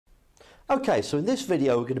Okay, so in this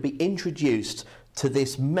video we're going to be introduced to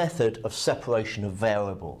this method of separation of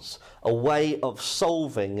variables, a way of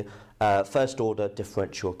solving first order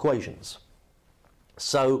differential equations.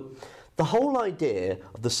 So the whole idea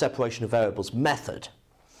of the separation of variables method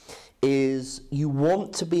is you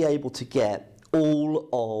want to be able to get all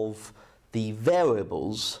of the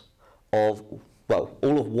variables of, well,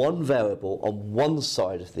 all of one variable on one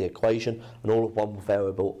side of the equation and all of one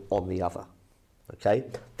variable on the other. Okay,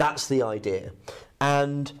 that's the idea.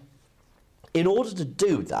 And in order to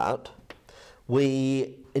do that,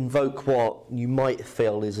 we invoke what you might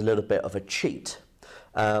feel is a little bit of a cheat,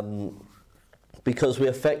 because we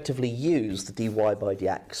effectively use the dy by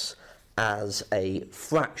dx as a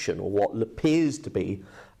fraction, or what appears to be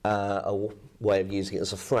a way of using it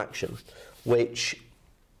as a fraction, which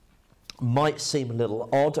might seem a little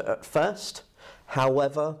odd at first.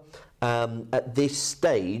 However, at this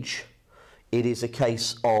stage, it is a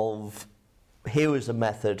case of, here is a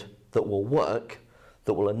method that will work,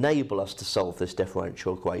 that will enable us to solve this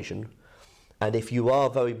differential equation. And if you are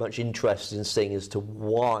very much interested in seeing as to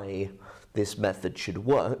why this method should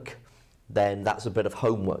work, then that's a bit of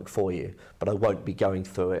homework for you, but I won't be going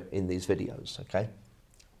through it in these videos, okay?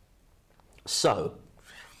 So,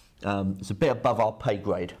 it's a bit above our pay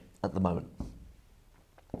grade at the moment.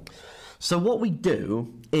 So what we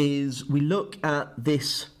do is we look at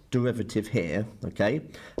this derivative here, okay,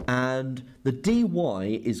 and the dy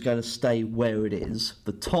is going to stay where it is.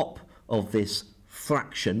 The top of this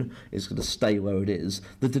fraction is going to stay where it is.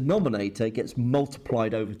 The denominator gets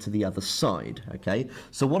multiplied over to the other side, okay?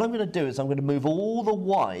 So what I'm going to do is I'm going to move all the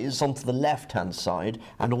y's onto the left-hand side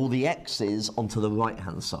and all the x's onto the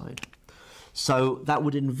right-hand side. So that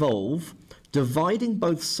would involve dividing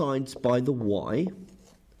both sides by the y.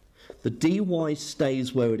 The dy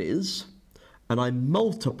stays where it is, and I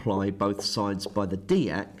multiply both sides by the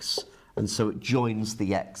dx, and so it joins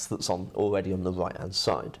the x that's already on the right-hand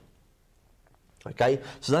side. Okay,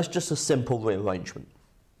 so that's just a simple rearrangement.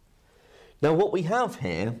 Now what we have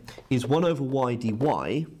here is 1 over y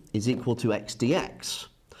dy is equal to x dx.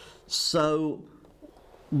 So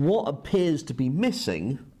what appears to be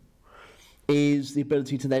missing is the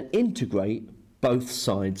ability to then integrate both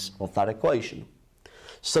sides of that equation.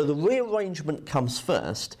 So the rearrangement comes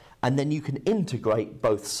first, and then you can integrate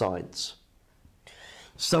both sides.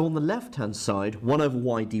 So on the left-hand side, 1 over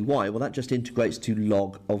y dy, well, that just integrates to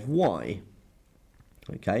log of y.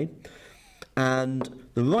 Okay? And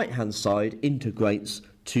the right-hand side integrates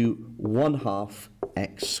to 1/2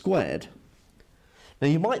 x squared. Now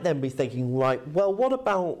you might then be thinking, right, well, what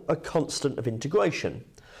about a constant of integration?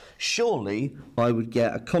 Surely I would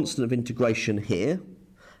get a constant of integration here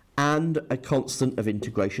and a constant of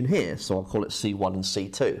integration here, so I'll call it C1 and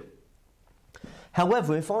C2.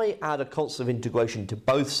 However, if I add a constant of integration to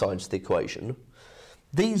both sides of the equation,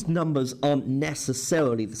 these numbers aren't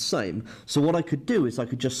necessarily the same. So what I could do is I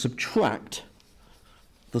could just subtract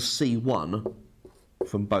the C1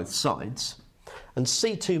 from both sides, and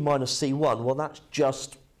C2 minus C1, well, that's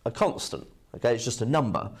just a constant. Okay, it's just a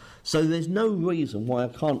number. So there's no reason why I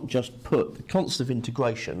can't just put the constant of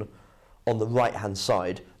integration on the right-hand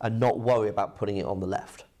side and not worry about putting it on the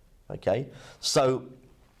left. Okay, so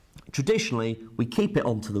traditionally we keep it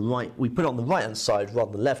onto the right, we put it on the right-hand side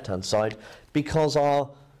rather than the left-hand side, because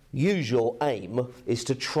our usual aim is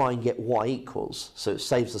to try and get y equals, so it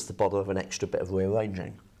saves us the bother of an extra bit of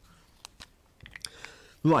rearranging.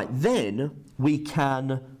 Right, then we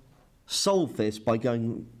can solve this by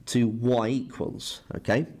going to y equals,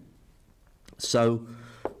 okay? So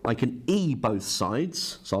I can e both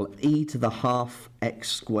sides, so I'll e to the 1/2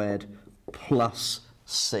 x squared plus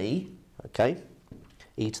c, okay?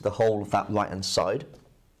 E to the whole of that right-hand side.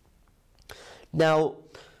 Now,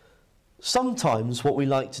 sometimes what we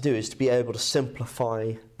like to do is to be able to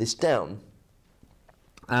simplify this down.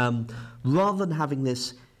 Rather than having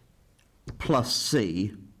this plus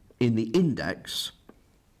c in the index,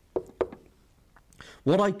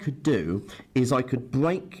 what I could do is I could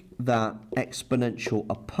break that exponential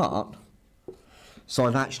apart, so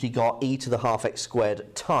I've actually got e to the 1/2 x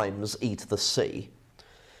squared times e to the c,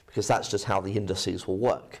 because that's just how the indices will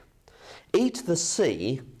work. E to the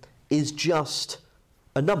c is just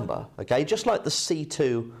a number, okay? Just like the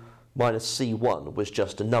C2 minus C1 was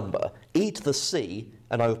just a number. E to the c,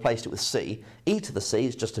 and I replaced it with c, e to the c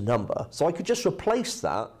is just a number. So I could just replace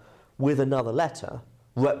that with another letter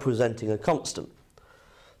representing a constant.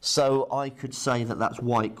 So I could say that that's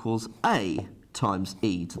y equals a times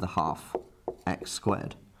e to the 1/2 x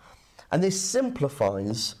squared. And this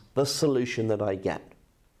simplifies the solution that I get,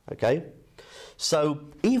 okay? So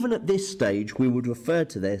even at this stage, we would refer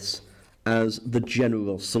to this as the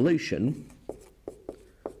general solution,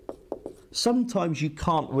 sometimes you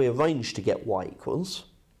can't rearrange to get y equals,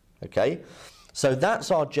 okay? So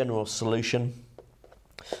that's our general solution.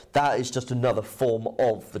 That is just another form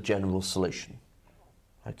of the general solution,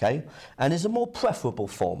 okay? And is a more preferable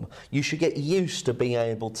form. You should get used to being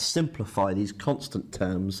able to simplify these constant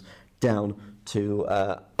terms down to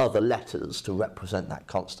other letters to represent that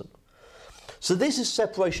constant. So this is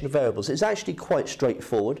separation of variables. It's actually quite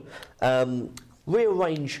straightforward.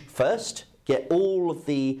 Rearrange first, get all of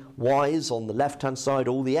the y's on the left-hand side,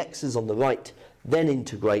 all the x's on the right, then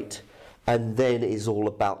integrate, and then it is all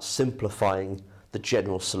about simplifying the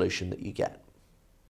general solution that you get.